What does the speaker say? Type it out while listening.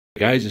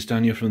Guys, it's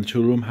Dan here from the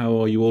tool room.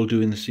 How are you all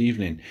doing this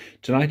evening?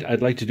 Tonight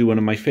I'd like to do one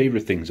of my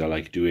favourite things I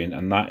like doing,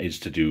 and that is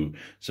to do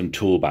some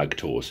tool bag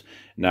tours.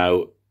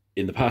 Now,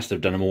 in the past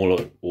I've done them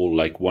all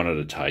like one at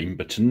a time,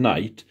 but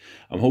tonight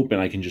I'm hoping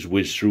I can just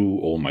whiz through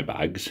all my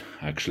bags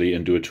actually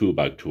and do a tool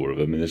bag tour of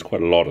them, and there's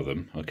quite a lot of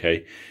them,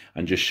 okay,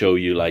 and just show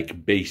you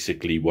like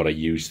basically what I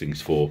use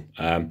things for.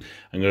 I'm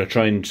going to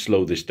try and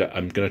slow this down.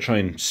 I'm going to try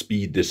and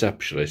speed this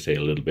up, should I say,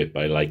 a little bit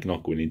by like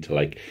not going into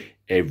like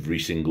every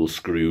single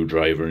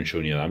screwdriver and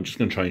showing you that. I'm just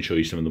going to try and show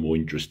you some of the more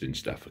interesting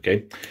stuff,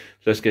 okay? So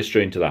let's get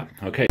straight into that,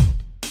 okay?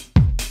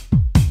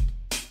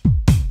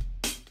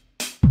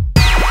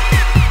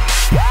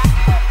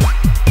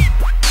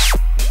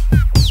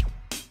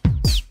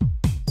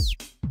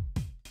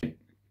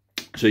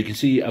 So you can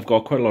see I've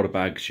got quite a lot of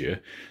bags here.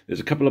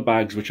 There's a couple of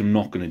bags which I'm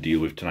not going to deal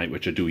with tonight,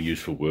 which I do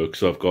use for work.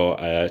 So I've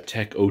got a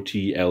Tech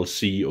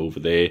OT-LC over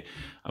there.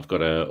 I've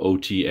got a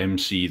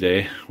OT-MC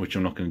there, which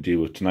I'm not going to deal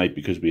with tonight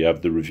because we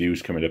have the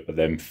reviews coming up of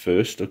them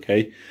first,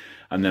 okay?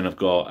 And then I've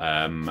got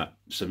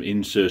some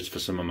inserts for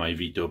some of my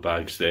Vito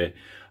bags there.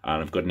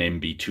 And I've got an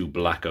MB2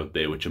 Black out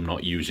there, which I'm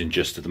not using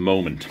just at the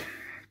moment.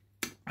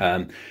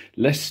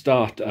 Let's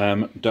start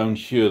down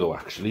here though,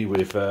 actually,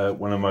 with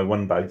one of my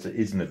one bags that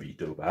isn't a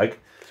Vito bag.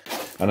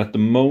 And at the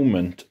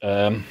moment,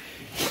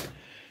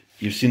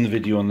 you've seen the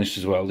video on this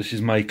as well. This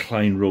is my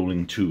Klein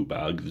Rolling 2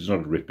 bag. There's not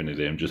a rip in it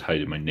there. I'm just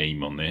hiding my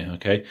name on there,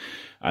 okay?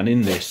 And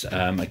in this,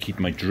 I keep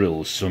my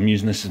drills. So I'm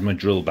using this as my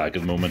drill bag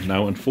at the moment.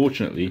 Now,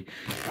 unfortunately,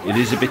 it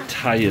is a bit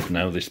tired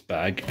now, this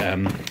bag.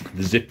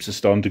 The zips are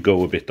starting to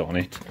go a bit on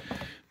it.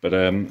 But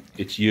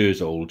it's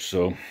years old,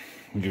 so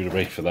I'll give it a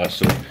break for that.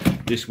 So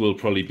this will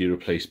probably be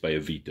replaced by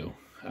a Vito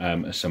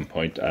at some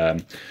point.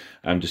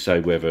 And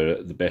decide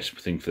whether the best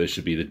thing for this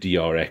should be the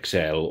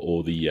DRXL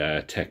or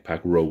the Tech Pack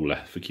Roller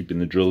for keeping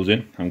the drills in.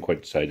 I haven't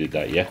quite decided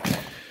that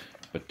yet,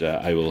 but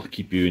I will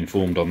keep you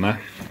informed on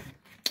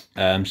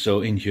that.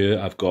 So in here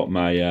I've got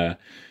my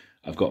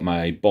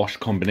Bosch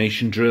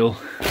combination drill.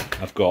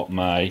 I've got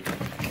my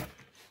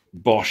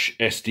Bosch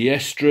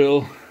SDS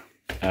drill.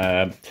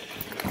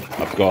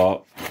 I've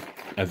got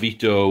a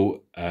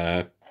Vito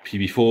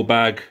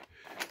PB4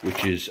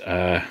 which is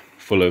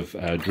full of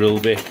drill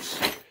bits.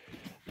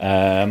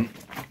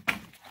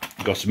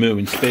 Got some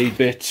Irwin spade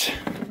bits.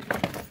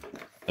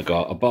 I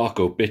got a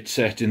Barco bit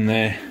set in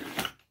there.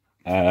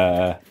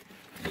 I've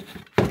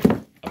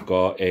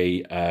got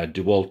a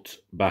DeWalt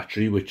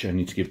battery, which I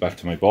need to give back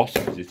to my boss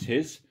because it's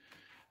his.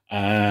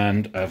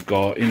 And I've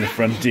got in the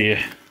front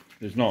here,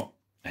 there's not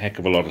a heck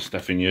of a lot of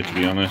stuff in here, to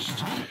be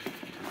honest.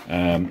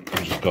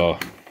 I've just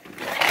got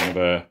kind of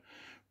a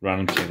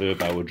random set of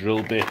Erbauer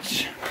drill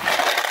bits,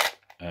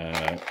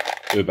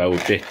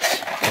 Erbauer bits,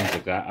 things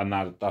like that, and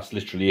that's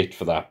literally it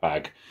for that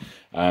bag.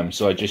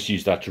 So I just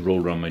use that to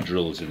roll around my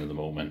drills in at the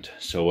moment.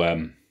 So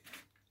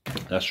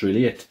that's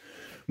really it.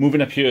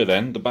 Moving up here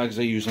then, the bags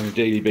I use on a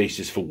daily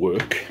basis for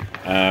work.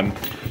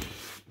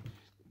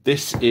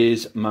 This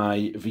is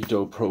my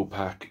Vito Pro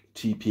Pack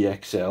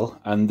TPXL,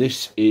 and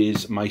this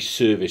is my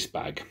service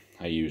bag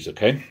I use,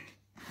 okay?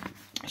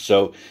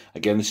 So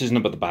again, this isn't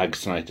about the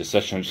bags tonight as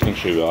such. I'm just going to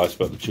show you how it's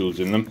about the tools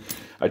in them.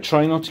 I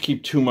try not to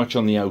keep too much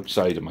on the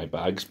outside of my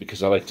bags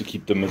because I like to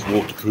keep them as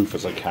waterproof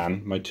as I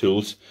can, my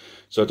tools.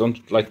 So I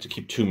don't like to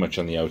keep too much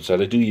on the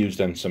outside. I do use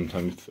them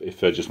sometimes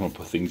if I just want to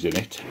put things in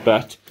it.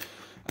 But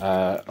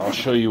I'll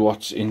show you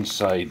what's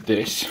inside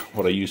this,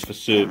 what I use for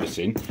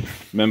servicing.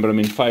 Remember, I'm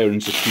in fire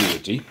and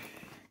security.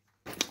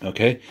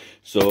 Okay,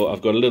 so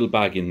I've got a little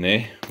bag in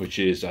there, which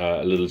is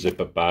a little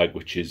zipper bag,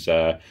 which is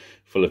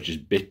full of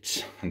just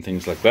bits and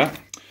things like that.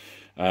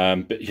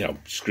 But you know,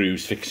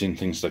 screws, fixing,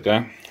 things like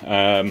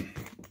that.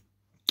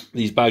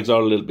 These bags are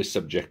a little bit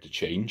subject to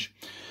change.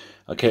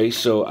 Okay,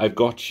 so I've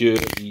got here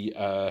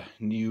the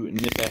new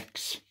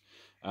Knipex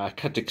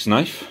Cuttix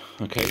knife.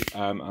 Okay,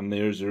 and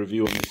there's a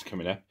review on this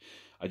coming up.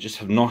 I just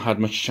have not had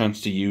much chance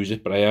to use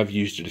it, but I have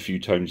used it a few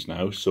times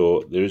now,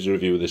 so there is a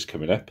review of this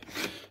coming up.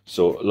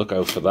 So look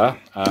out for that.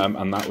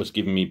 And that was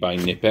given me by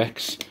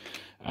Knipex.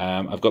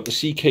 I've got the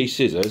CK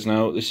scissors.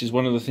 Now, this is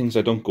one of the things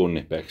I don't go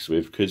Knipex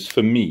with, because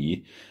for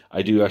me,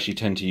 I do actually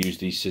tend to use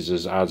these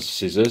scissors as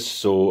scissors,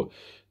 so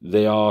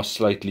they are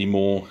slightly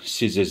more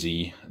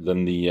scissorsy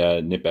than the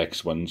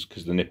Knipex ones,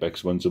 because the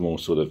Knipex ones are more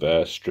sort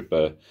of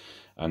stripper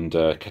and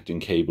cutting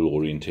cable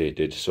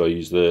orientated. So I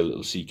use the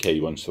little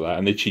CK ones for that,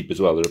 and they're cheap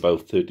as well. They're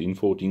about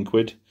 13-14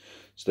 quid,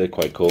 so they're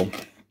quite cool.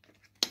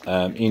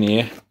 In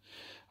here,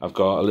 I've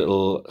got a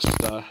little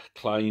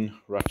Klein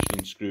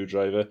ratcheting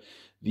screwdriver.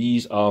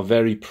 These are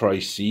very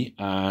pricey,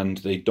 and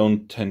they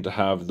don't tend to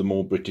have the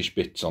more British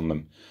bits on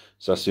them.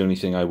 So that's the only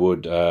thing I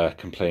would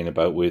complain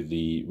about with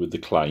the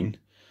Klein.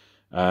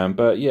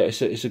 But yeah,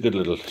 it's a good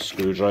little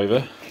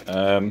screwdriver.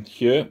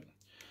 Here,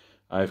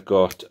 I've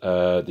got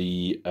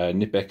the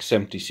Knipex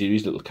 70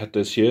 series little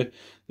cutters here.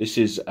 This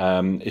is,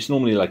 it's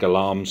normally like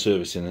alarm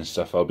servicing and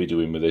stuff I'll be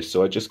doing with this,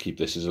 so I just keep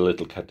this as a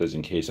little cutters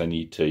in case I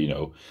need to, you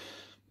know,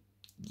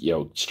 you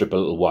know, strip a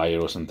little wire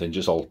or something,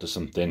 just alter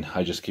something,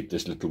 I just keep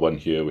this little one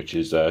here, which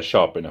is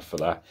sharp enough for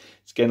that.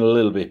 It's getting a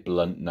little bit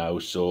blunt now,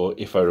 so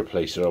if I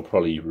replace it, I'll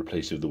probably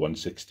replace it with the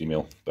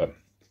 160mm, but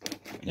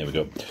there we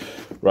go.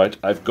 Right,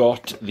 I've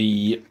got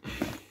the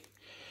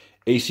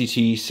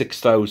ACT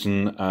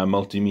 6000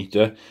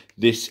 multimeter.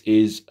 This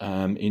is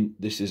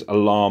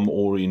alarm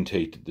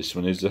orientated. This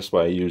one is, that's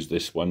why I use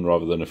this one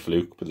rather than a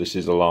Fluke, but this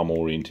is alarm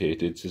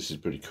orientated, so this is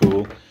pretty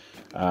cool.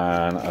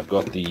 And I've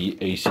got the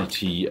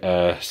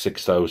ACT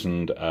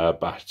 6000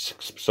 ACT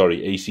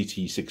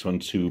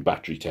 612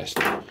 battery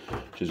tester,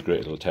 which is a great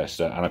little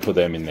tester, and I put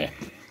them in there.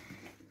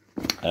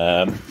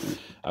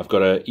 I've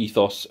got a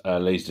Ethos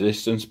laser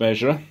distance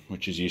measurer,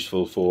 which is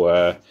useful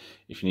for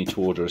if you need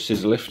to order a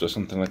scissor lift or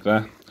something like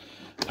that.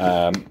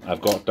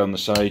 I've got down the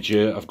side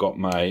here, I've got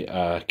my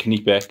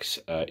Knipex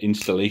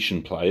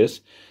installation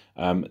pliers.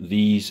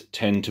 These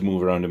tend to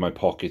move around in my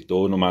pocket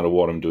though, no matter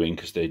what I'm doing,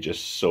 because they're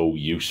just so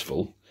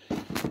useful.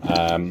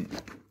 In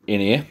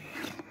here,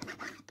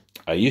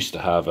 I used to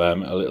have a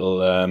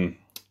little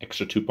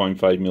extra 2.5mm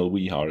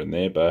Weehar in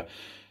there, but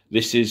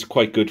this is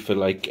quite good for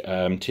like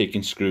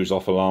taking screws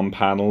off alarm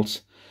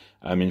panels.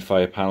 In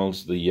fire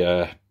panels,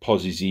 the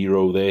Posi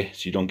Zero there,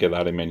 so you don't get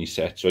that in many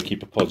sets, so I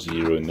keep a Posi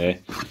Zero in there.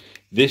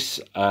 This,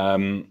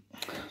 the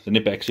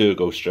Knipex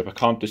Ergo strip, I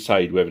can't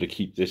decide whether to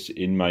keep this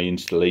in my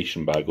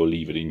installation bag or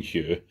leave it in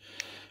here,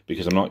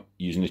 because I'm not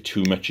using it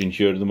too much in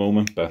here at the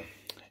moment, but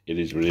it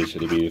is what it is,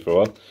 it'll be there for a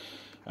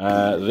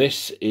while.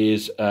 This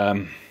is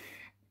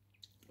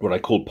what I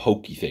call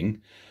pokey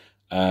thing,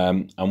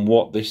 and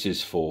what this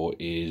is for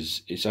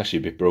is, it's actually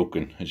a bit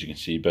broken as you can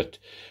see, but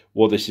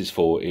what this is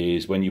for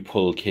is when you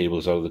pull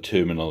cables out of the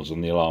terminals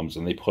on the alarms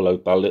and they pull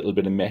out that little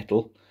bit of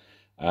metal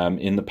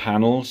in the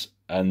panels,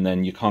 and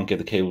then you can't get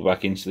the cable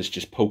back in, so this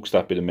just pokes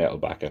that bit of metal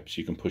back up so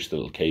you can push the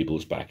little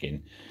cables back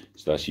in.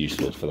 So that's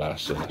useful for that,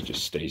 so that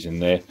just stays in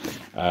there.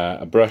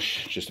 A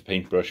brush, just a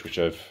paint brush, which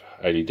I've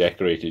highly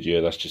decorated here.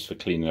 That's just for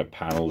cleaning up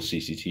panels,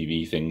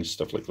 CCTV things,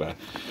 stuff like that.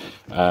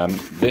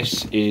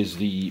 This is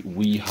the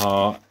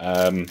Weehar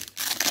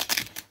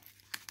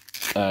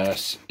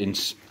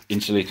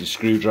insulated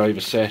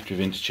screwdriver set with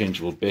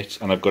interchangeable bits,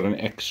 and I've got an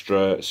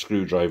extra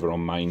screwdriver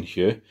on mine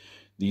here.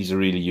 These are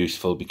really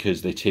useful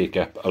because they take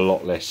up a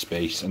lot less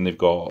space, and they've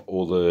got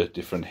all the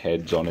different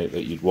heads on it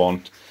that you'd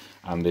want,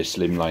 and they're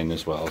slimline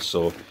as well,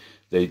 so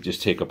they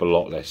just take up a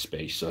lot less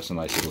space, so that's a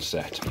nice little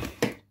set.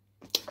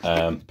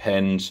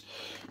 Pens,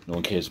 no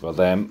one cares about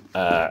them.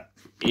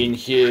 In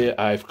here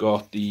I've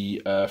got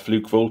the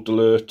Fluke Volt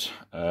Alert,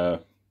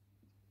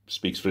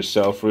 speaks for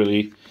itself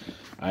really.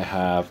 I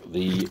have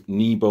the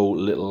Nebo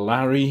Little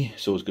Larry,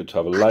 so it's good to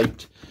have a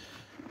light.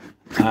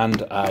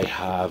 And I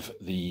have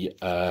the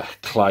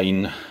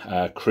Klein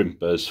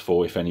crimpers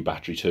for if any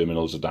battery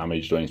terminals are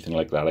damaged or anything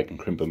like that, I can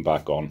crimp them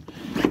back on.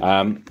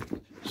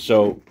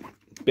 So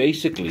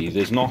basically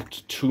there's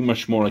not too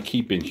much more I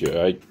keep in here.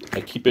 I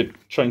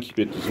try and keep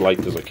it as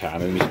light as I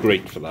can, and it's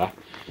great for that.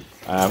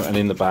 And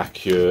in the back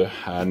here,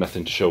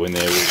 nothing to show in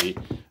there really.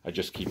 I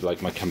just keep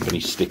like my company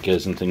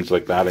stickers and things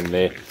like that in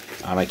there,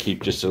 and I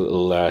keep just a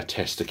little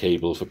tester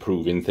cable for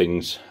proving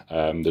things,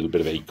 a little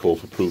bit of ACORE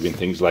for proving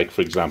things, like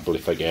for example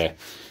if I get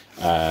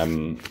I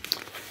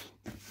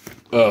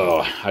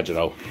don't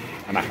know,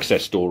 an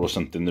access door or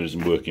something that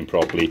isn't working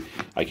properly,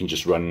 I can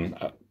just run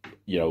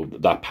you know,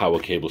 that power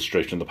cable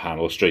straight from the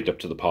panel straight up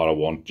to the part I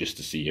want, just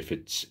to see if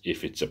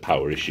it's a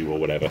power issue or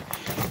whatever.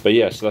 But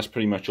yeah, so that's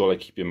pretty much all I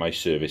keep in my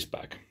service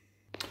bag.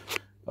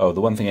 Oh,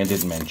 the one thing I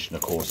didn't mention,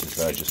 of course, is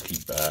that I just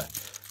keep a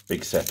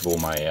big set of all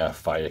my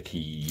fire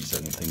keys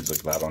and things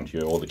like that on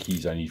here, all the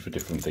keys I need for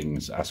different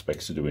things,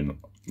 aspects of doing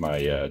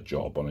my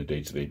job on a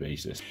day-to-day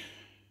basis.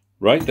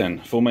 Right then,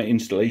 for my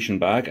installation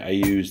bag, I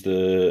use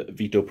the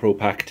Vito Pro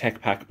Pack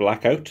Tech Pack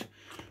Blackout,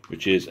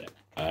 which is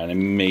an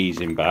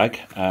amazing bag.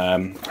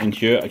 In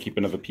here, I keep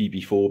another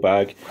PB4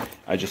 bag.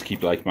 I just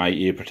keep like my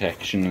ear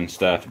protection and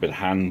stuff, a bit of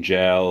hand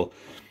gel,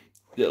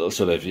 little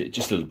sort of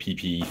just little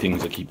PPE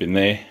things I keep in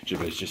there.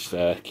 Just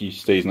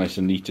stays nice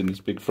and neat in this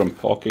big front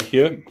pocket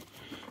here,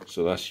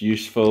 so that's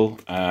useful.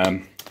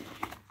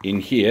 In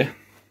here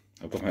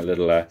I've got my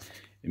little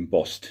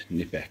embossed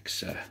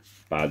Knipex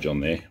badge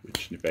on there,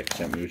 which Knipex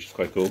sent me, which is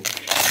quite cool.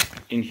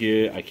 In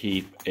here I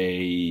keep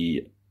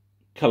a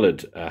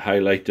coloured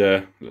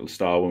highlighter, a little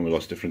star one with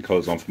lots of different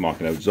colours on for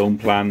marking out zone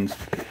plans.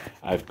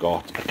 I've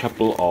got a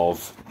couple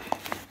of,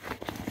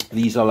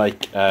 these are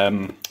like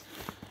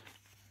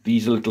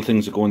these are little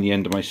things that go on the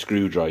end of my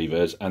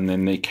screwdrivers, and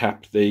then they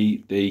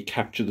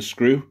capture the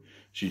screw.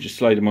 So you just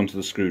slide them onto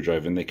the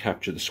screwdriver and they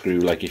capture the screw,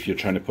 like if you're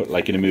trying to put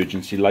like an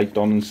emergency light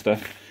on and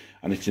stuff,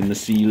 and it's in the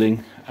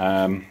ceiling.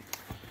 And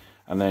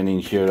then in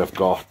here I've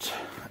got,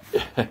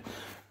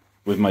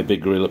 with my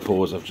big Gorilla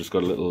Paws, I've just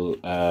got a little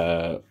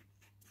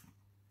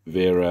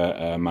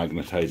Vera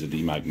magnetizer,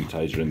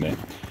 demagnetizer in there,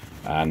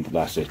 and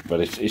that's it. But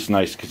it's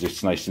nice because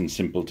it's nice and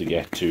simple to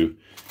get to,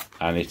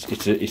 and it's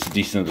a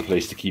decent little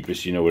place to keep it,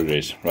 so you know where it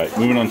is. Right,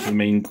 moving on to the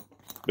main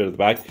bit of the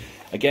bag.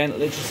 Again,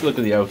 let's just look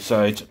at the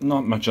outside.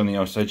 Not much on the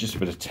outside, just a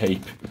bit of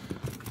tape.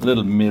 A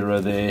little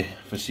mirror there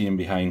for seeing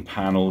behind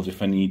panels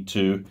if I need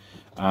to,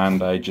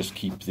 and I just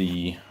keep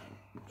the,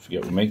 I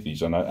forget what we make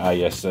these on,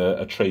 yes,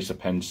 a tracer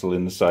pencil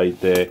in the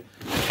side there,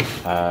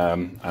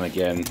 and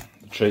again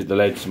the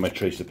legs of my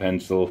tracer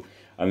pencil,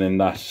 and then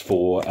that's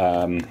for,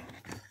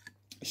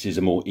 this is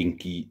a more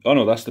inky, oh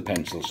no, that's the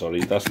pencil,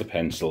 sorry, that's the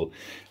pencil,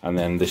 and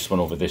then this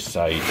one over this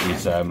side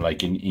is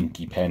like an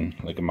inky pen,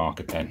 like a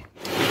marker pen.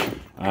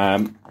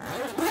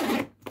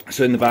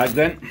 So in the bag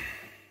then,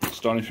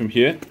 starting from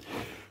here,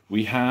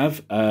 we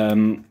have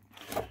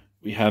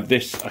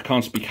this. I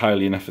can't speak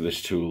highly enough of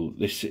this tool.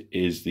 This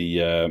is the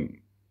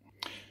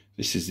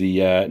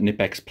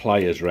Knipex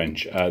pliers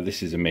wrench.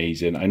 This is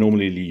amazing. I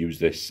normally use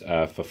this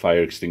for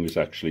fire extinguishers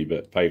actually,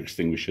 but fire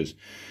extinguishers,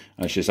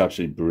 and it's just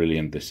absolutely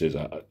brilliant. This is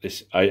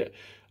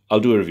I'll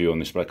do a review on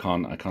this, but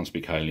I can't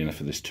speak highly enough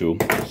of this tool.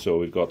 So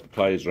we've got the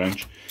pliers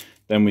wrench.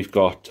 Then we've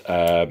got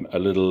a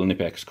little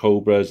Knipex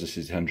Cobras. This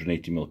is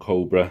 180mm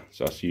Cobra,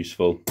 so that's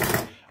useful.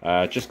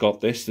 Just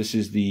got this. This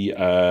is the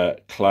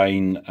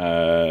Klein.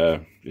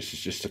 This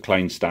is just a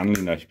Klein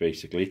Stanley knife,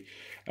 basically.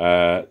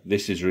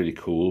 This is really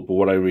cool. But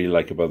what I really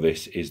like about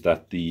this is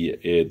that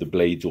the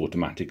blades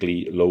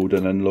automatically load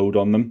and unload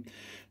on them.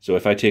 So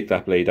if I take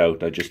that blade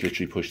out, I just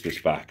literally push this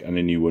back, and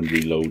a new one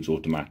reloads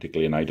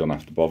automatically, and I don't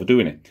have to bother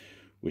doing it,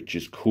 which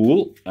is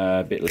cool.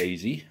 A bit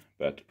lazy,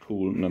 but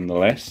cool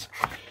nonetheless.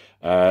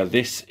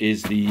 This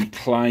is the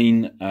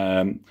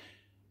Klein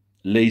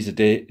laser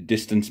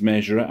distance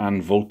measurer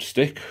and volt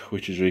stick,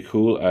 which is really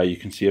cool. You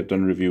can see I've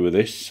done a review of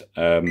this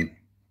in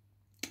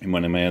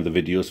one of my other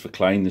videos for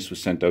Klein. This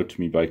was sent out to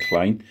me by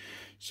Klein,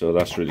 so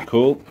that's really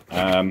cool.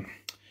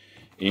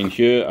 In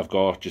here I've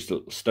got just a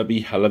little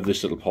stubby. I love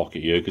this little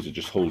pocket here because it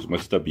just holds my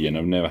stubby in.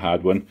 I've never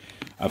had one.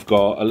 I've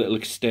got a little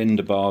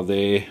extender bar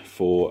there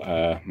for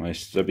my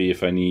stubby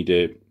if I need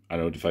it. I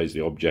don't devise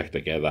the object, I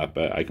get that,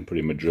 but I can put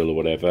in my drill or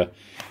whatever.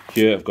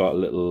 Here I've got a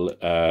little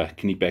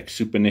Knipex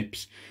Super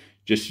Nips.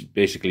 Just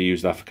basically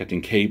use that for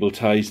cutting cable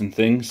ties and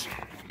things.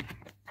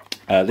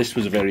 This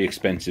was a very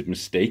expensive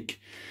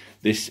mistake.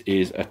 This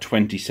is a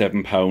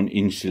 £27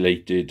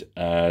 insulated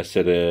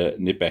set of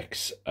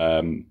Knipex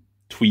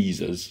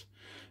tweezers,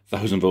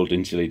 1000-volt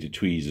insulated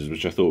tweezers,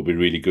 which I thought would be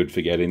really good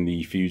for getting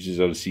the fuses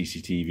out of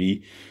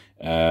CCTV.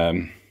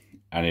 And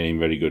it ain't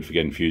very good for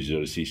getting fuses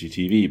out of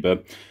CCTV,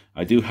 but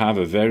I do have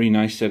a very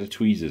nice set of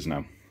tweezers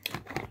now.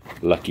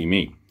 Lucky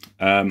me.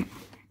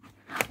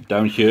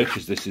 Down here,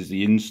 because this is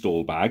the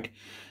install bag,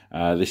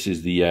 this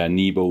is the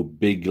Nebo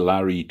Big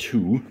Larry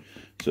 2.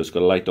 So it's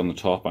got a light on the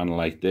top and a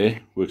light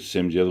there. Works the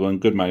same as the other one.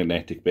 Good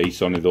magnetic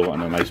base on it though,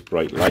 and a nice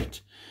bright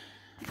light.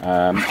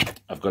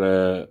 I've got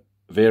a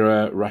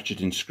Vera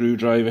ratcheting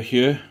screwdriver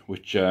here,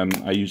 which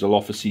I use a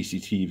lot for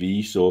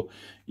CCTV. So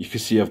you can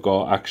see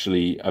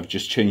I've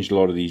just changed a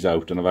lot of these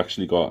out, and I've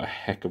actually got a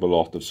heck of a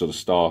lot of sort of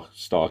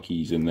star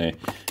keys in there.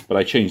 But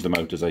I change them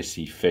out as I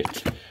see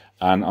fit.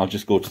 And I'll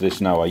just go to this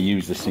now. I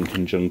use this in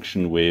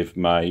conjunction with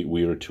my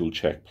Wera Tool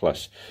Check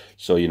Plus.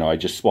 So, you know, I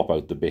just swap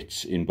out the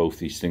bits in both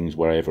these things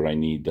wherever I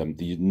need them.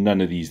 None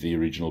of these are the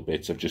original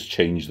bits. I've just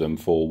changed them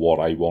for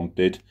what I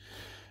wanted.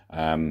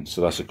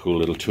 So that's a cool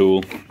little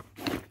tool.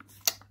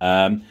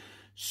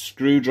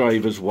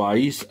 Screwdrivers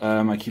wise,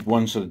 I keep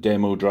one sort of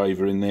demo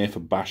driver in there for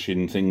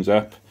bashing things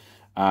up.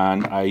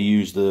 And I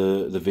use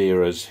the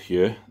Veras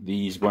here.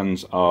 These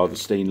ones are the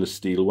stainless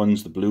steel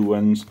ones, the blue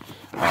ones.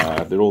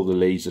 They're all the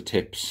laser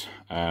tips,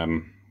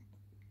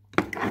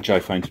 which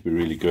I find to be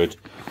really good.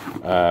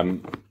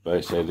 But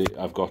I said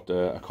I've got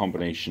a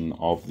combination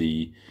of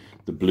the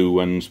blue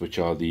ones, which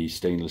are the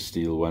stainless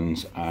steel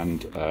ones,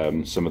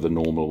 and some of the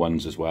normal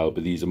ones as well.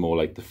 But these are more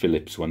like the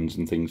Phillips ones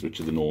and things, which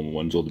are the normal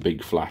ones, or the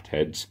big flat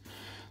heads,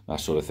 that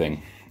sort of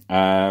thing.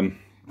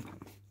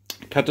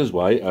 Cutters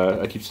wise,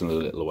 I keep some of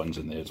the little ones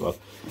in there as well.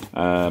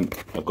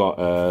 I've got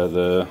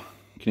the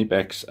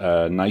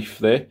Knipex knife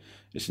there.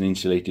 It's an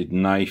insulated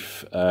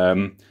knife.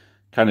 Kind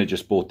of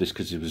just bought this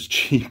because it was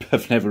cheap.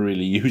 I've never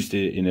really used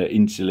it in an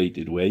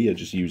insulated way. I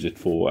just use it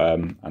for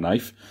a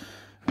knife.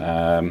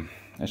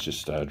 Let's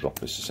just drop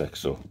this a sec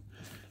so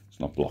it's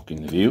not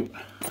blocking the view.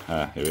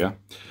 Here we are.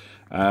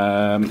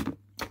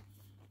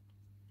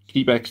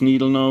 Knipex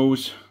needle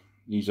nose.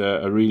 These are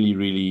a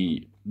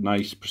really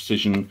nice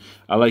precision.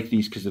 I like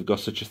these because they've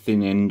got such a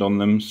thin end on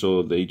them,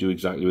 so they do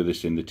exactly with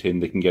this in the tin.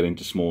 They can get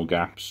into small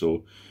gaps,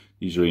 so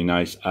these are really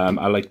nice.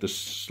 I like the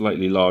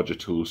slightly larger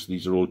tools.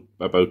 These are all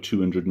about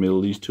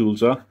 200mm, these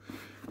tools are.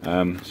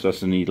 So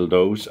that's the needle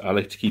nose. I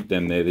like to keep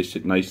them there. They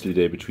sit nicely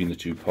there between the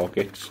two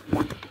pockets.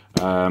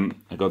 I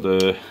got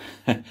the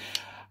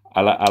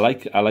I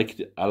like I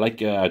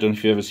don't know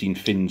if you've ever seen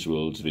Finn's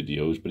World's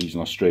videos, but he's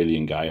an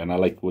Australian guy, and I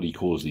like what he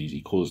calls these.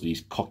 He calls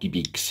these cocky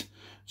beaks.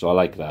 So I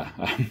like that.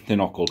 They're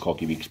not called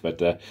cocky beaks,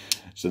 but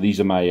so these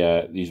are my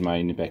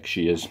Knipex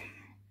shears,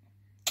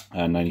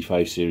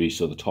 95 series.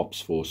 So the tops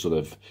for sort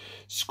of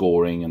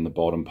scoring and the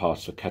bottom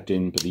parts for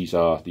cutting. But these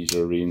are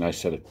a really nice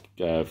set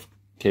of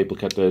cable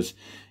cutters.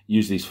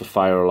 Use these for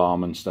fire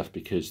alarm and stuff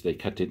because they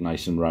cut it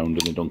nice and round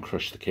and they don't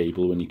crush the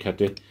cable when you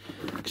cut it.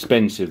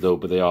 Expensive though,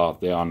 but they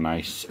are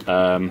nice.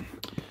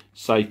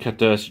 side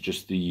cutter, so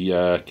just the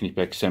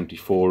Knipex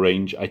 74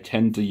 range. I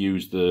tend to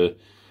use the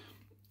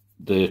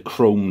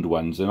chromed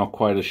ones. They're not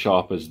quite as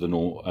sharp as the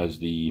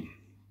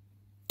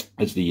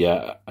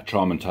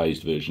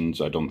traumatized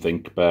versions, I don't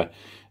think, but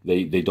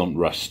they don't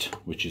rust,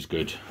 which is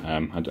good.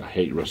 I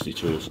hate rusty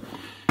tools.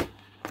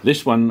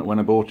 This one, when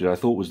I bought it, I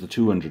thought was the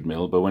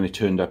 200mm, but when it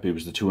turned up, it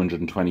was the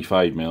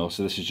 225mm.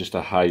 So this is just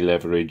a high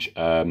leverage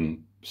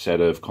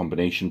set of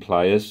combination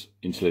pliers,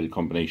 insulated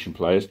combination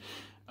pliers.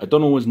 I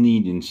don't always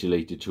need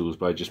insulated tools,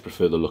 but I just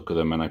prefer the look of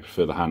them, and I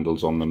prefer the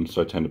handles on them,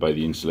 so I tend to buy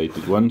the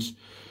insulated ones.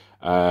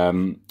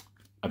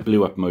 I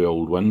blew up my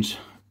old ones,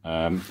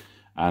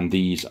 and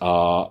these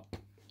are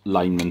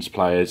lineman's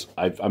pliers.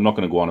 I'm not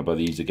going to go on about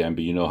these again,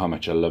 but you know how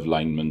much I love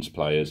lineman's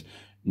pliers.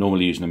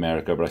 Normally used in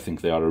America, but I think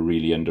they are a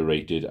really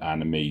underrated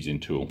and amazing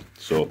tool.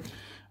 So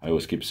I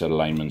always keep a set of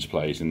lineman's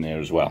pliers in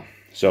there as well.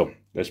 So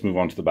let's move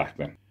on to the back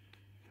then.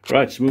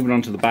 Right, so moving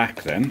on to the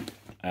back then.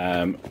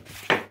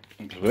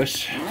 Onto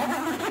this.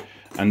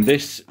 And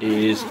this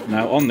is,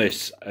 now on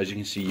this, as you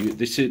can see,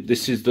 this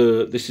is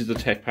the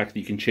tech pack that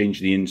you can change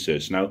the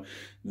inserts. Now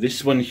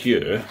this one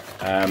here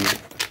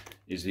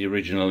is the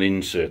original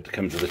insert that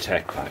comes with the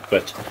tech pack,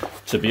 but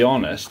to be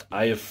honest,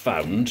 I have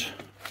found,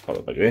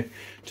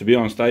 to be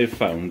honest, I have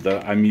found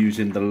that I'm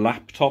using the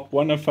laptop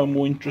one. I found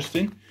more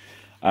interesting,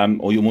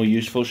 or more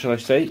useful, shall I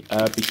say,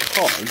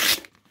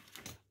 because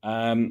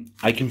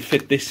I can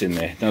fit this in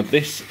there. Now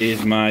this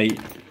is my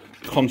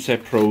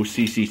Concept Pro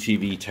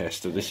CCTV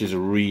tester. This is a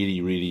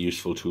really, really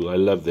useful tool. I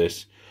love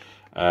this.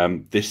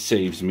 This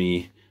saves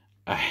me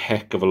a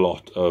heck of a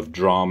lot of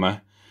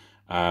drama,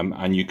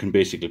 and you can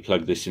basically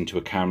plug this into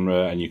a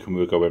camera and you can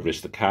work out whether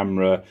it's the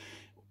camera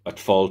at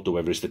fault or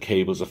whether it's the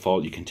cables at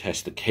fault. You can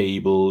test the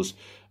cables,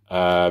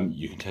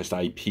 you can test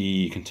IP,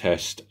 you can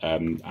test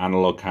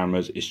analog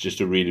cameras. It's just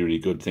a really, really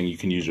good thing. You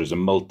can use it as a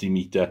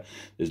multimeter.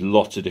 There's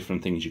lots of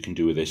different things you can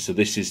do with this. So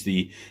this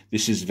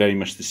is very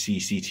much the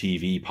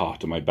CCTV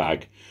part of my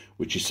bag,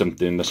 which is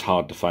something that's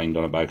hard to find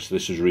on a bag. So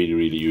this is really,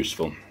 really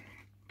useful.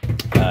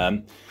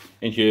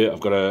 In here I've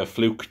got a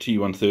Fluke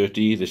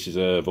T130. This is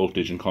a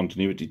voltage and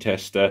continuity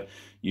tester,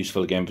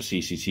 useful again for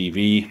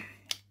CCTV.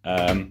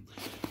 And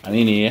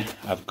in here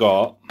I've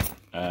got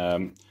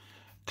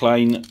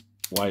Klein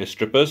wire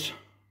strippers,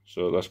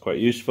 so that's quite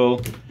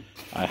useful.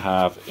 I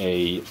have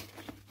a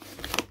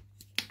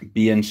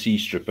BNC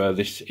stripper.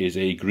 This is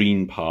a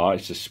Greenpar.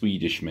 It's a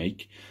Swedish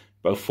make,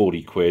 about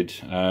 40 quid.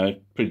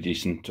 Pretty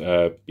decent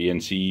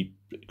BNC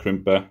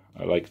crimper.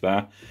 I like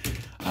that.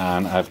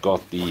 And I've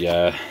got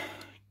the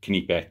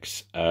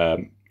Knipex.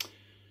 I've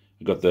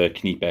got the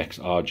Knipex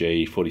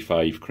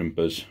RJ45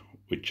 crimpers,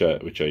 which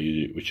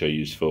I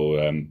use for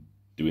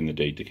doing the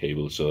data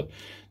cable. So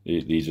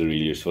these are really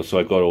useful. So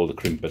I've got all the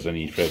crimpers I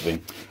need for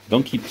everything. I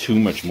don't keep too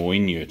much more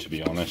in here, to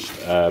be honest.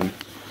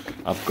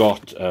 I've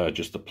got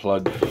just the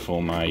plug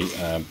for my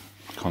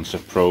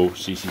Concept Pro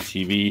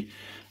CCTV.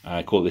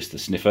 I call this the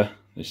sniffer.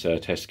 This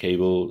test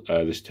cable.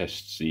 This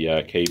tests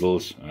the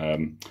cables.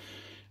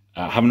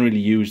 I haven't really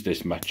used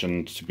this much,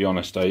 and to be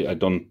honest, I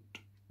don't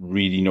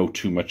really know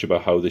too much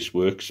about how this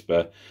works,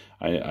 but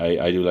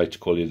I do like to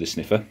call it the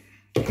sniffer.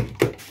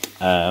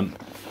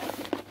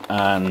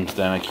 And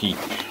then I keep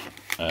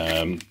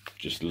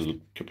just a little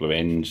couple of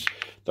ends.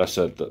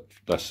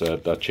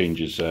 That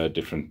changes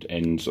different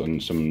ends on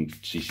some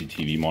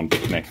CCTV monitor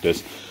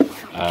connectors.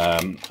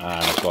 And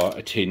I've got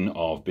a tin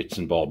of bits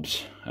and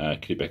bobs,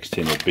 Knipex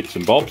tin of bits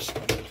and bobs,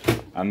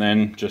 and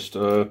then just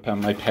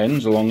my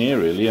pens along here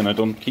really, and I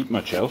don't keep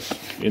much else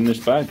in this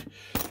bag.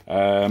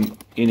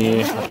 In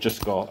here I've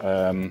just got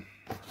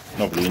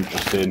not really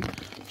interesting.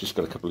 Just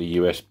got a couple of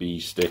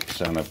USB sticks,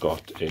 and I've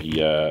got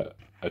a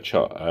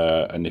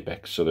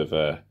Knipex sort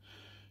of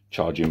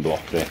charging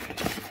block there.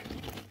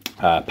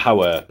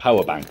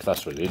 Power bank,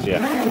 that's what it is,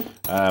 yeah.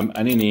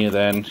 And in here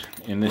then,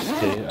 in this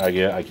kit,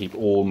 I keep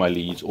all my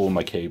leads, all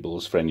my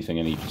cables for anything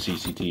I need for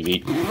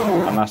CCTV,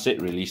 and that's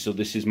it really. So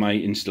this is my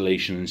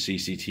installation and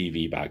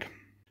CCTV bag.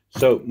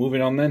 So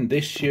moving on then,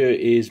 this here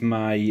is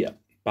my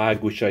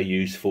bag which I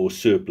use for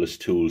surplus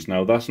tools.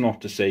 Now that's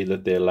not to say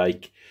that they're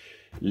like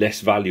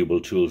less valuable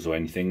tools or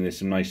anything. There's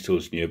some nice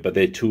tools in here, but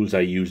they're tools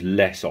I use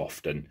less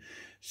often.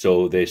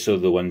 So they're sort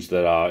of the ones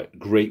that are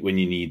great when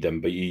you need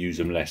them, but you use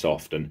them less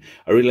often.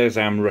 I realise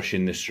I am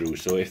rushing this through,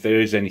 so if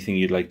there is anything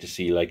you'd like to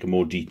see, like a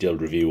more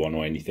detailed review on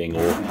or anything,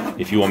 or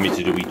if you want me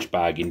to do each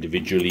bag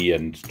individually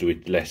and do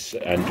it less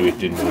and do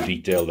it in more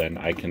detail, then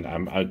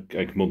I'm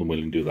more than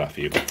willing to do that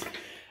for you.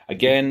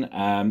 Again,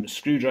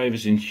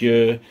 screwdrivers in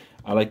here.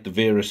 I like the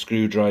Vera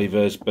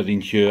screwdrivers, but in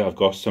here I've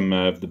got some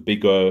of the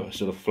bigger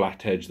sort of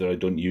flatheads that I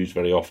don't use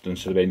very often,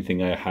 sort of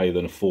anything higher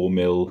than a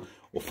 4mm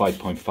or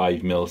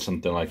 5.5mm,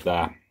 something like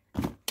that.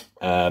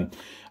 And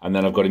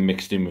then I've got it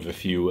mixed in with a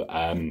few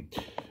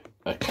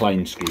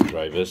Klein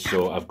screwdrivers.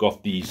 So I've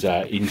got these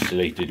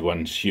insulated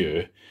ones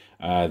here.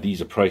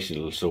 These are pricey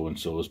little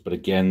so-and-sos, but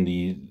again,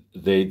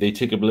 they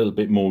take up a little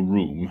bit more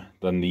room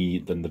than the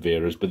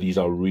Veras, but these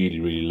are really,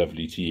 really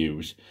lovely to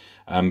use.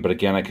 But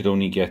again, I could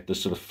only get the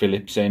sort of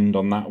Phillips end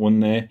on that one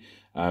there.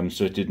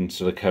 so it didn't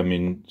sort of come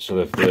in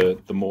sort of the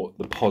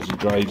posi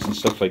drives and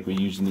stuff like we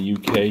use in the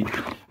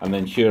UK. And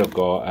then here I've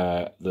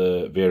got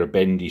the Vera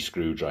bendy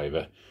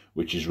screwdriver,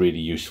 which is really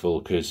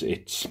useful because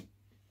it's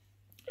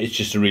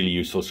just a really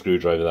useful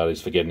screwdriver, that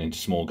is, for getting into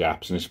small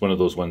gaps. And it's one of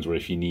those ones where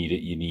if you need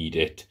it, you need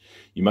it.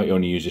 You might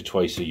only use it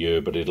twice a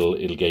year, but it'll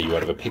get you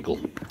out of a pickle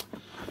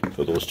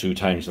for those 2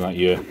 times in that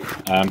year.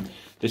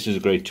 This is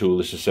a great tool.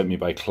 This is sent me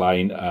by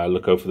Klein.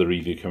 Look out for the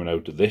review coming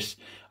out of this.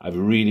 I've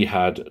really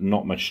had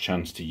not much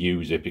chance to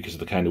use it because of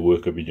the kind of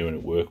work I've been doing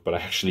at work, but I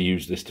actually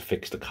used this to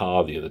fix the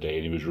car the other day,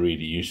 and it was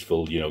really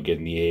useful, you know,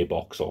 getting the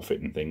airbox off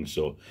it and things.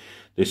 So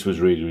this was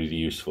really, really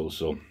useful.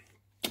 So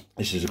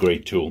this is a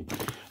great tool.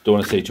 Don't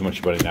want to say too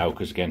much about it now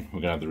because, again, we're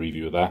going to have the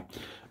review of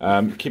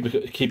that.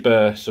 Keep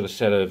a sort of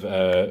set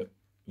of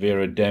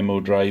Vera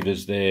demo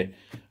drivers there.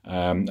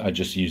 I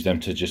just use them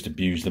to just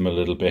abuse them a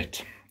little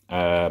bit.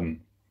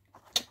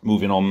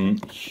 Moving on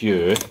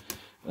here,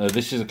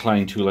 this is a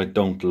Klein tool I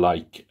don't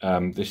like.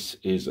 This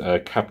is a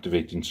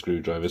captivating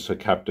screwdriver, so it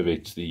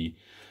captivates the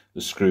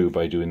screw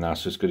by doing that,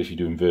 so it's good if you're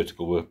doing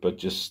vertical work, but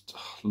just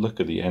look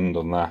at the end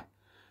on that.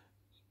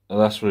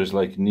 That's where it's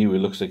like new. It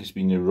looks like it's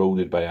been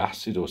eroded by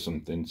acid or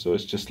something, so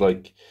it's just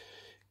like,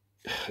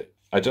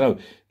 I don't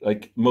know,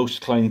 like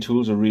most Klein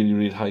tools are really,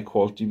 really high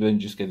quality, but then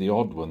you just get the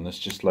odd one that's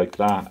just like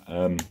that.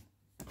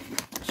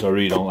 So I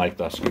really don't like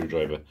that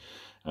screwdriver.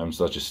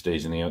 So that just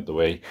stays in the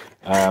way.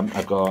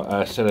 I've got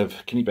a set of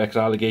Knipex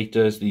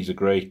alligators. These are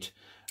great.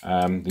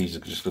 These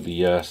are just got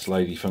the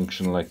slidey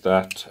function like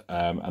that.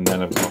 And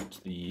then I've got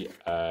the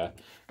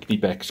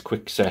Knipex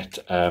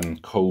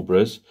Quickset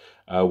Cobras.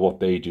 What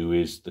they do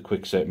is, the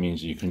Quickset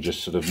means you can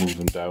just sort of move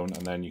them down,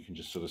 and then you can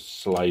just sort of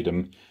slide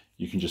them.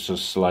 You can just sort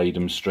of slide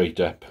them straight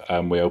up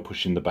without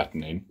pushing the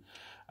button in.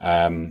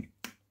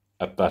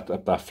 Up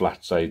that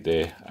flat side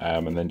there,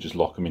 and then just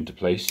lock them into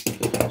place.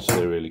 So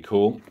they're really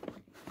cool.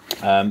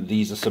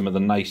 These are some of the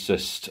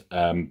nicest.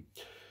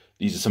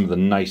 These are some of the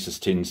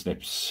nicest tin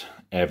snips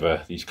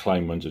ever. These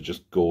Klein ones are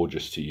just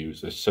gorgeous to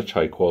use. They're such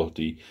high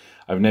quality.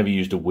 I've never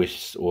used a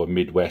WIS or a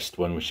Midwest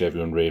one, which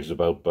everyone raves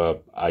about,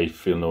 but I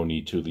feel no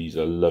need to. These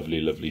are lovely,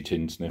 lovely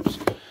tin snips.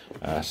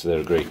 So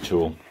they're a great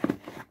tool.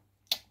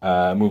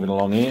 Moving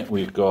along here,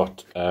 we've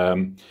got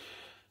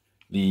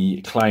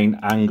the Klein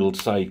angled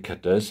side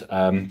cutters.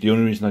 The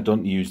only reason I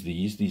don't use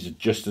these are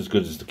just as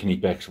good as the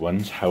Knipex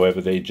ones. However,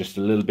 they're just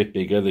a little bit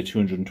bigger. They're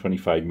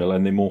 225mm,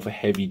 and they're more for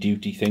heavy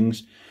duty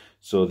things.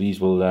 So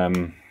these will,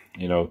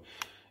 you know,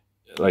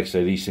 like I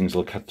say, these things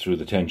will cut through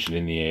the tension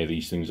in the air.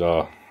 These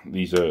are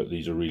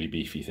really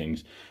beefy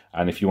things.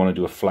 And if you want to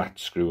do a flat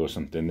screw or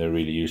something, they're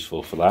really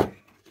useful for that.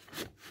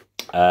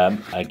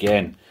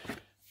 Again,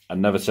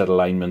 another set of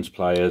lineman's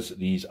pliers.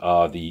 These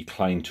are the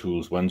Klein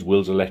Tools ones.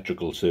 Will's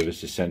Electrical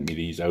Services sent me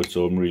these out,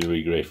 so I'm really,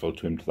 really grateful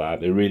to him for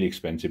that. They're really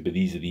expensive, but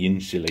these are the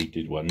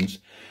insulated ones.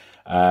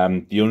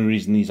 The only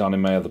reason these aren't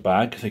in my other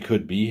bag, they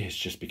could be, is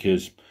just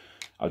because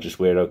I'll just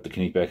wear out the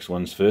Knipex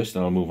ones first,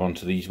 and I'll move on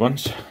to these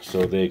ones.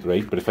 So they're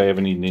great, but if I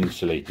ever need an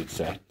insulated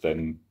set,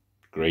 then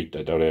great.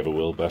 I doubt I ever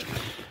will, but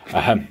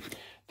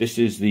this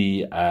is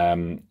the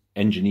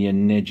Engineer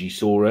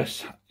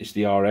Negisaurus. It's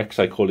the RX.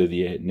 I call it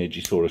the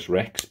Negisaurus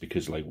Rex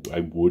because, like,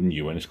 I wouldn't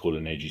you when it's called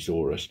a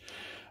Negisaurus.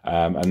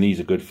 And these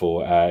are good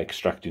for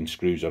extracting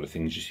screws out of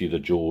things. You see the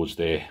jaws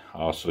there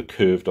are sort of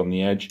curved on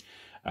the edge.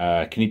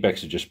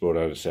 Knipex have just brought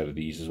out a set of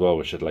these as well,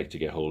 which I'd like to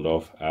get hold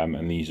of.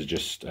 And these are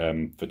just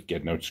for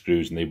getting out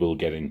screws, and they will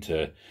get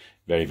into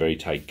very, very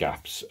tight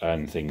gaps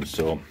and things.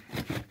 So,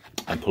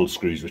 and pull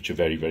screws which are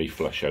very, very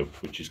flush out,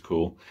 which is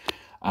cool.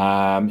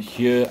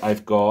 Here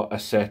I've got a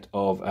set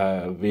of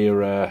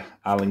Vera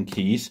Allen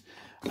keys,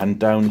 and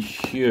down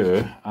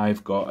here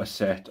I've got a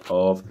set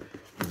of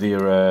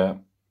Vera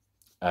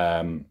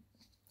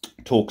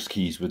Torx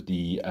keys with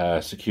the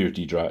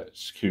security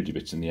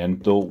bits in the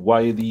end. Though,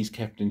 why are these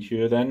kept in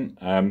here then?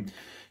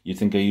 You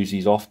think I use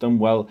these often?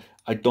 Well,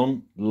 I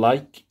don't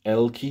like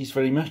L keys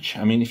very much.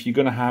 I mean, if you're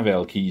going to have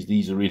L keys,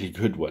 these are really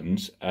good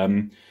ones.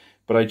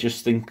 But I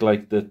just think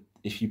like that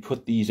if you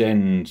put these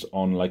ends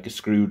on like a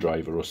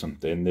screwdriver or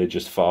something, they're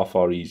just far,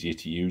 far easier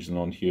to use than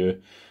on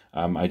here.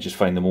 I just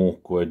find them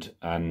awkward,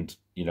 and,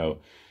 you know,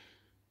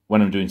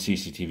 when I'm doing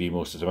CCTV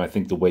most of the time, I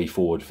think the way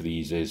forward for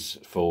these is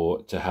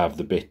to have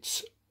the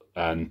bits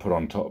and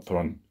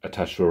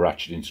attached to a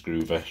ratcheting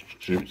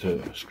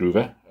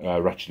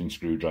ratcheting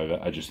screwdriver.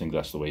 I just think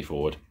that's the way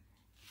forward.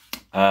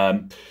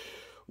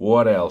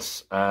 What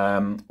else?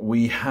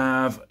 We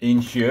have in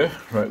here,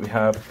 right, we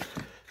have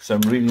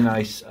some really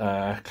nice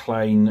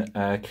Klein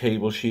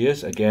cable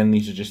shears. Again,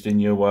 these are just in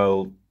here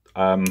while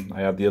I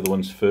had the other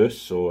ones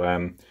first, so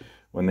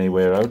when they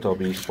wear out, I'll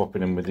be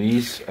swapping them with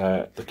these,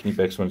 the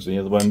Knipex ones and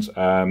the other ones.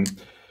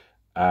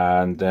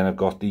 And then I've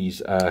got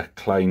these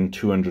Klein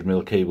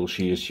 200mm cable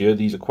shears here.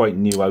 These are quite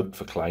new out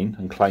for Klein,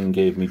 and Klein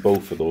gave me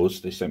both of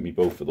those. They sent me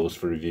both of those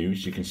for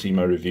reviews. You can see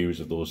my reviews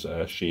of those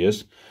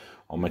shears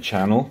on my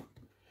channel.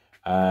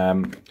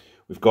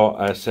 We've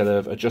got a set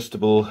of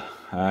adjustable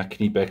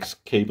Knipex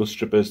cable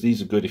strippers.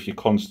 These are good if you're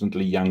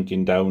constantly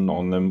yanking down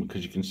on them,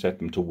 because you can set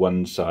them to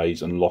one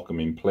size and lock them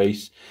in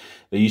place.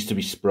 They used to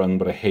be sprung,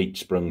 but I hate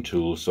sprung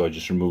tools, so I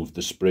just removed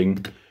the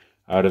spring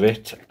out of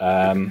it.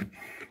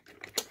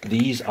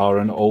 These are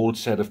an old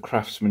set of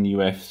Craftsman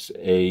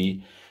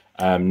USA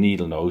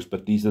needle nose,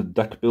 but these are the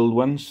duck-billed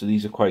ones, so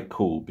these are quite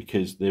cool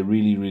because they're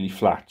really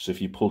flat. So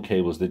if you pull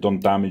cables, they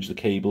don't damage the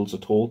cables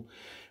at all.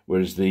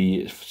 Whereas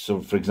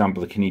so for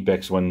example, the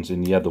Knipex ones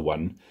in the other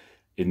one,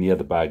 in the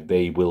other bag,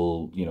 they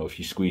will, you know, if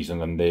you squeeze on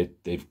them, they're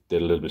a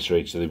little bit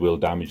straight, so they will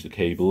damage the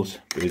cables.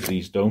 But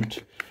these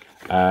don't.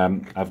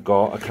 I've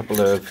got a couple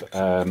of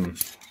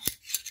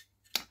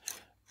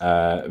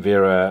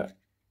Vera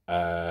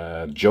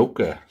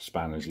Joker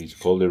spanners. These are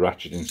called. They're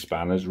ratcheting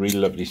spanners. Really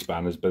lovely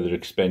spanners, but they're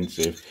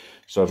expensive.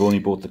 So I've only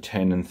bought the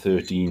 10 and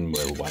 13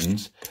 mil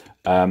ones.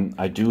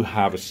 I do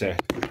have a set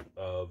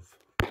of,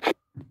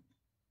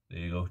 there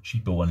you go,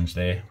 cheaper ones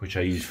there, which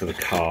I use for the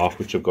car,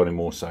 which I've got in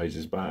more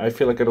sizes, but I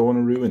feel like I don't want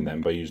to ruin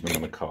them by using them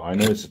on the car. I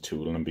know it's a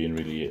tool and I'm being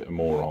really a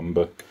moron,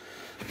 but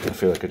I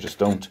feel like I just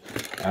don't.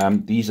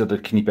 These are the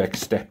Knipex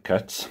step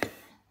cuts.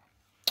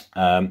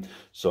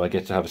 So I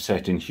get to have a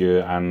set in here,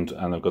 and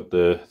I've got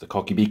the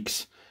cocky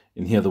beaks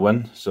in the other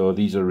one. So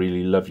these are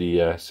really lovely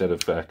set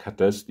of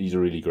cutters. These are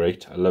really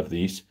great. I love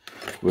these.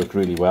 Work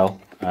really well.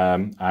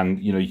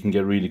 And you know, you can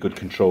get really good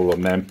control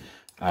on them.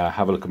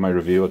 Have a look at my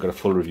review. I've got a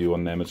full review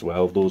on them as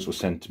well. Those were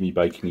sent to me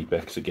by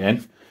Knipex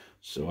again.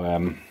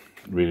 So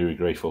really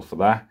grateful for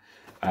that.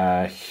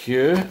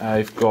 Here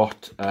I've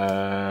got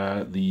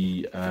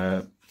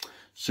the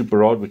Super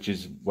Rod, which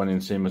is one in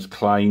the same as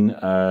Klein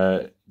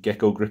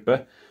Gecko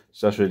gripper.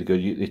 So that's really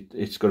good.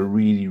 It's got a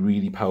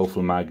really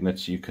powerful magnet,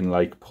 so you can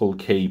like pull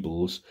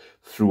cables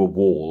through a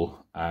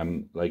wall,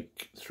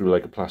 like through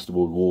like a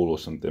plasterboard wall or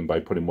something, by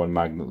putting one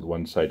magnet to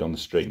one side on the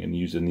string and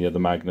using the other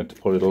magnet to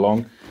pull it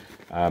along.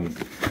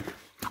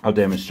 I'll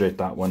demonstrate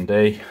that one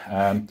day.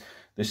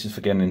 This is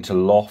for getting into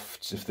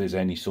lofts. If there's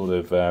any sort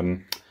of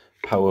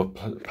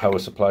power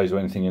supplies or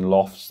anything in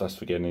lofts, that's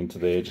for getting into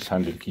there. Just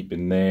handy to keep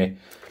in there.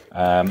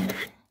 A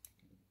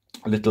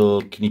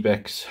little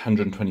Knipex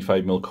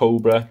 125mm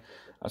Cobra.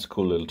 That's a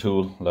cool little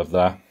tool. Love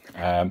that.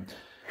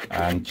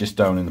 And just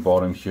down in the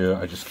bottom here,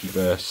 I just keep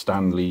a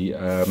Stanley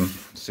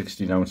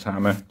 16-ounce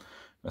hammer.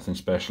 Nothing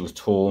special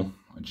at all.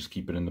 I just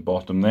keep it in the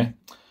bottom there.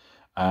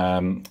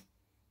 And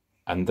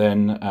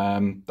then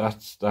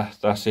that's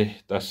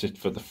it. That's it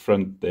for the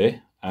front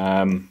there.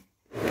 On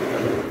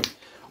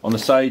the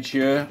side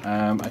here,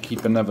 I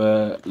keep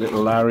another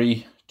little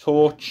Larry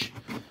torch,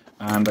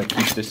 and I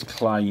keep this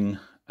Klein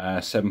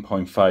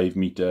 7.5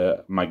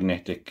 meter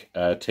magnetic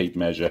tape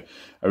measure.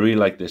 I really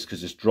like this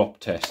because it's drop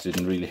tested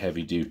and really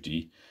heavy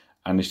duty,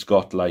 and it's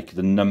got like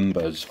the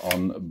numbers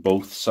on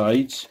both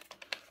sides,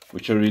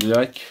 which I really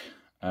like.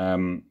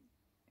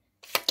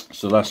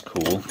 So that's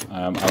cool.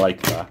 I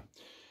like that.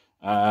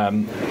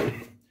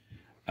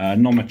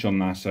 Not much on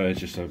that side,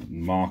 just a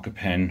marker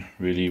pen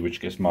really, which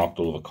gets marked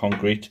all over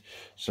concrete.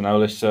 So now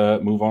let's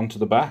move on to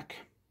the back.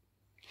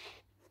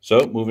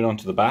 So moving on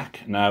to the back.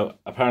 Now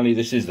apparently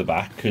this is the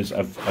back, because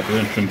I've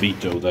learned from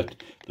Vito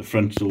that the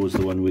front door is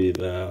the one with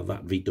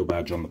that Vito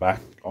badge on the back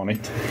on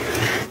it.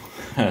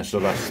 So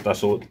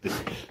that's all.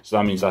 So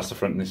that means that's the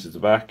front and this is the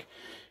back.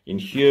 In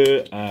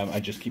here, I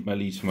just keep my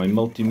leads for my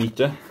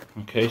multimeter.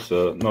 Okay,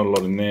 so not a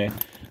lot in there.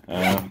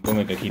 Don't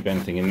think I keep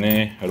anything in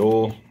there at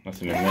all.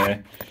 Nothing in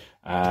there.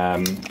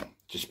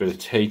 Just a bit of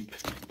tape,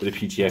 bit of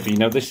PTFE.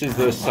 Now this is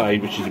the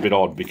side which is a bit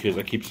odd, because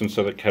I keep some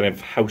sort of kind of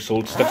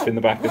household stuff in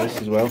the back of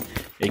this as well,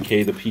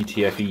 aka the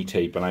PTFE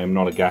tape, and I am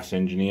not a gas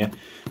engineer,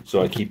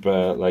 so I keep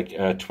like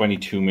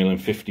 22mm and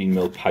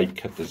 15mm pipe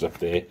cutters up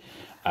there,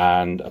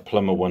 and a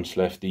plumber once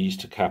left these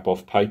to cap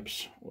off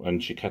pipes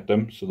when she cut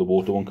them so the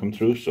water won't come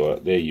through, so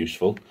they're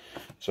useful,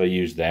 so I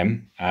use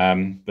them.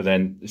 But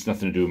then it's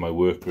nothing to do with my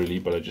work really,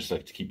 but I just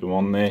like to keep them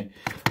on there.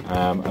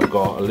 I've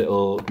got a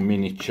little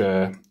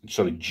miniature,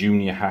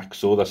 junior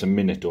hacksaw. That's a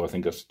Minato. I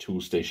think that's a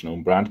Toolstation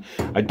own brand.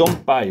 I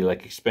don't buy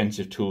like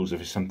expensive tools if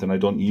it's something I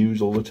don't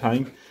use all the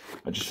time.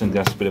 I just think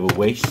that's a bit of a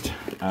waste.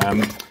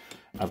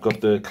 I've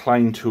got the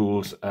Klein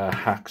Tools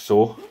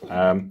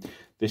hacksaw.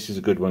 This is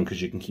a good one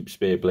because you can keep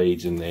spare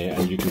blades in there,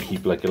 and you can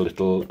keep like a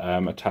little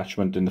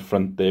attachment in the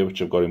front there,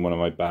 which I've got in one of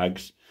my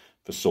bags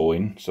for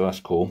sewing, so that's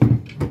cool.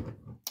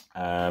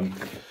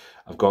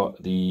 I've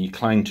got the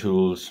Klein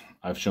Tools.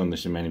 I've shown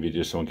this in many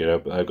videos, so I won't get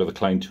up. I've got the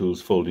Klein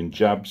Tools folding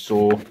jab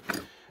saw.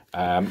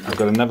 I've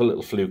got another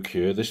little fluke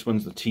here. This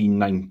one's the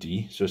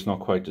T90, so it's not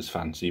quite as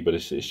fancy, but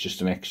it's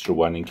just an extra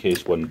one in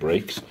case one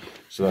breaks.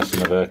 So that's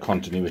another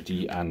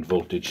continuity and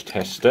voltage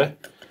tester.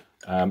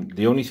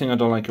 The only thing I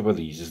don't like about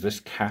these is this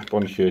cap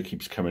on here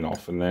keeps coming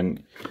off, and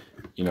then,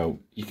 you know,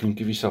 you can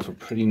give yourself a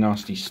pretty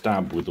nasty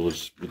stab with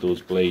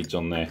those blades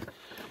on there.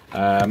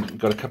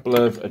 Got a couple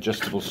of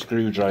adjustable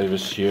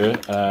screwdrivers here.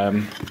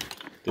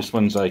 This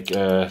one's like,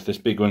 this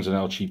big one's an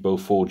El Cheapo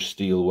forged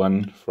steel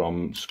one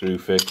from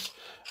Screwfix,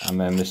 and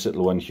then this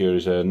little one here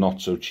is a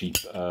not so cheap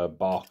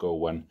Barco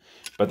one.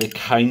 But they're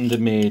kind of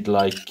made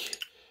like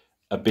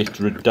a bit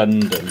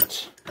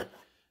redundant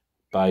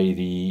by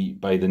the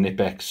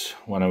Knipex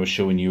one I was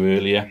showing you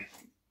earlier.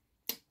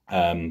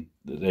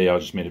 They are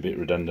just made a bit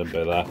redundant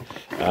by that.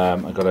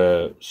 I got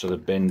a sort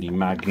of bendy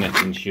magnet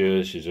in here.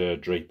 This is a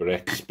Draper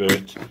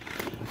Expert.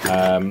 If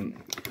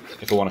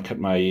I want to cut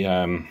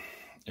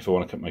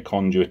my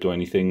conduit or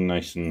anything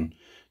nice and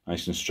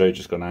straight,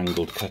 just got an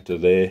angled cutter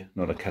there.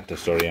 Not a cutter,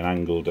 sorry, an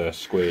angled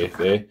square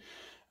there.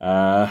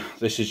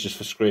 This is just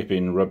for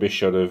scraping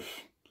rubbish out of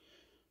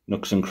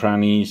nooks and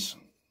crannies.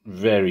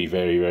 Very,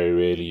 very, very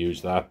rarely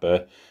use that,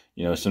 but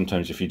you know,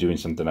 sometimes if you're doing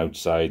something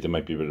outside, there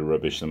might be a bit of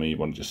rubbish, and you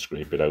want to just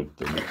scrape it out.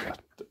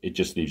 It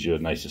just leaves you a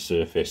nicer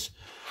surface.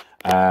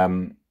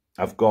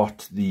 I've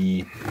got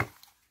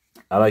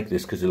I like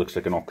this because it looks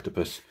like an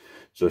octopus.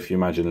 So if you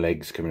imagine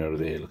legs coming out of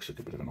there, it looks like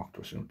a bit of an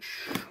octopus.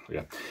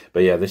 Yeah,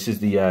 but yeah, this is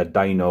the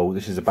Dino.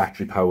 This is a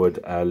battery-powered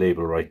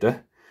label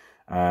writer,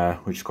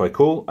 which is quite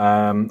cool.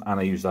 And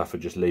I use that for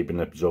just labeling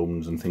up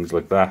zones and things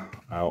like that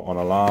on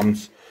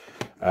alarms.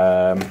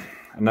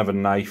 Another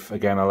knife,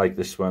 again, I like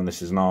this one.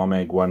 This is an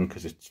Armeg one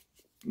because it's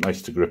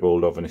nice to grip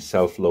hold of and it's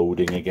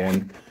self-loading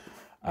again.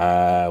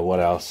 What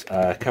else?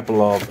 A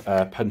couple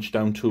of punch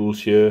down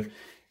tools here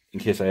in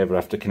case I ever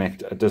have to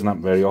connect. It doesn't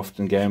happen very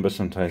often again, but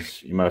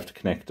sometimes you might have to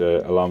connect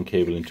an alarm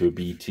cable into a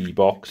BT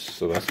box,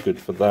 so that's good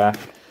for that.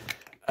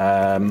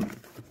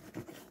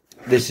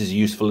 This is a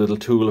useful little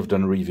tool. I've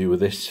done a review of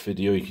this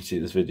video. You can see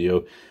this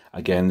video.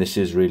 Again, this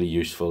is really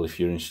useful if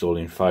you're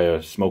installing fire,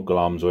 smoke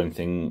alarms or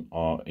anything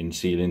or in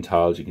ceiling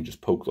tiles. You can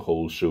just poke the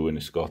holes through and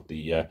it's got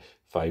the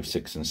 5,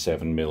 6 and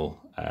 7 mil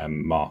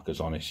markers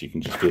on it. So you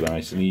can just do that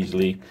nice and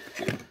easily.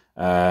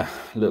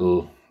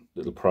 Little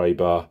pry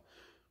bar.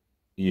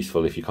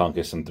 Useful if you can't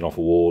get something off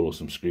a wall or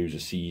some screws are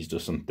seized or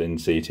something.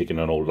 Say you're taking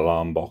an old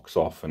alarm box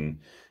off and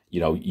you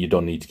know you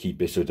don't need to keep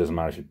it, so it doesn't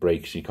matter if it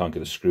breaks. You can't get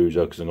the screws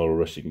out because they're all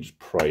rust. You can just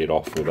pry it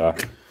off with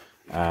that.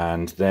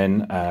 And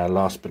then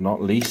last but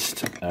not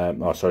least,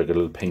 oh sorry, I got a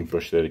little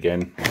paintbrush there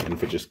again, and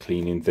for just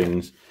cleaning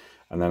things.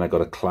 And then I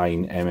got a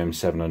Klein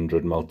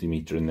MM700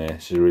 multimeter in there.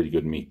 It's a really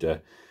good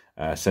meter,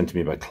 sent to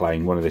me by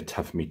Klein, one of the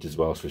tough meters as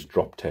well, so it's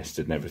drop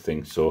tested and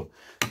everything. So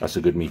that's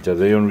a good meter.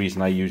 The only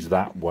reason I use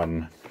that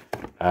one,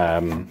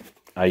 the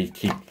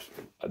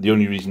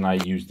only reason I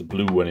use the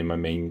blue one in my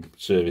main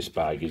service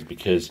bag is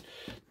because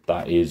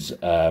that is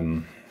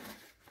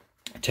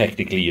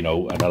technically, you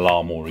know, an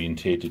alarm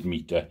orientated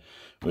meter,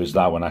 whereas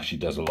that one actually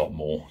does a lot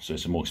more. So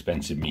it's a more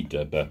expensive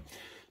meter, but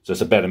so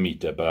it's a better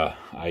meter, but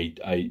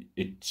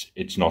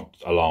it's not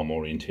alarm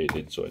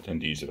orientated, so I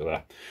tend to use it for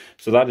that.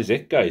 So that is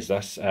it, guys.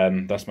 That's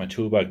my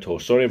tool bag tour.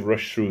 Sorry I've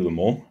rushed through them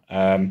all.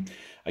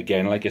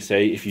 Again, like I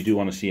say, if you do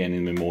want to see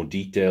anything in more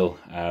detail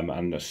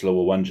and a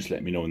slower one, just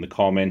let me know in the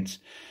comments.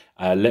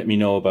 Let me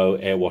know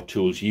about what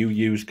tools you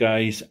use,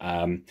 guys.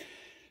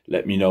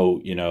 Let me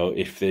know, you know,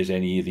 if there's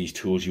any of these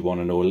tools you want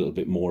to know a little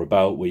bit more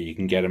about, where you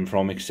can get them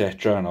from,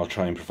 etc. And I'll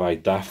try and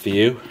provide that for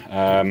you.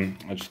 I'm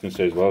just going to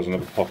say as well, there's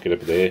another pocket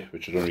up there,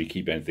 which I don't really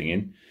keep anything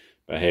in,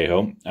 but hey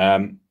ho.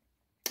 And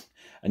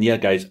yeah,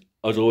 guys,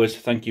 as always,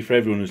 thank you for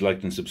everyone who's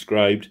liked and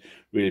subscribed.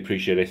 Really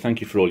appreciate it.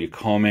 Thank you for all your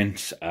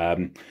comments.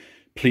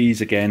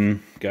 Please,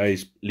 again,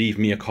 guys, leave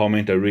me a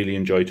comment. I really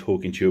enjoy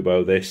talking to you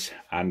about this.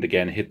 And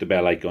again, hit the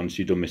bell icon so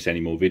you don't miss any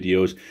more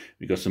videos.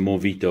 We've got some more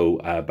Vito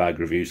bag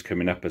reviews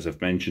coming up, as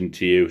I've mentioned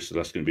to you. So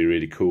that's going to be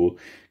really cool.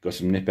 Got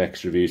some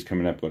Knipex reviews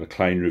coming up. Got a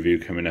Klein review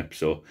coming up.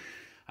 So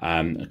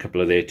a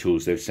couple of their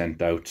tools they've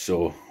sent out.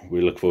 So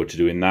we look forward to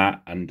doing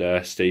that. And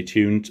stay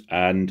tuned.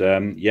 And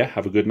yeah,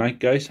 have a good night,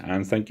 guys.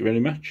 And thank you very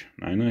much.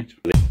 Night night.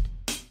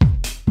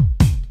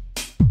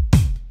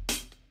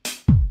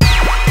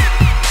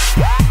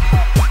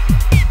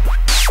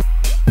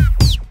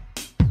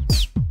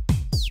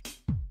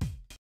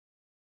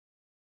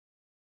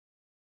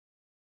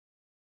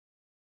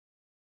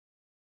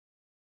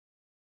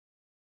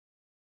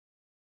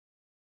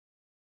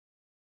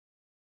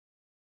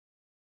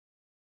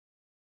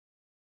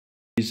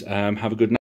 Have a good night.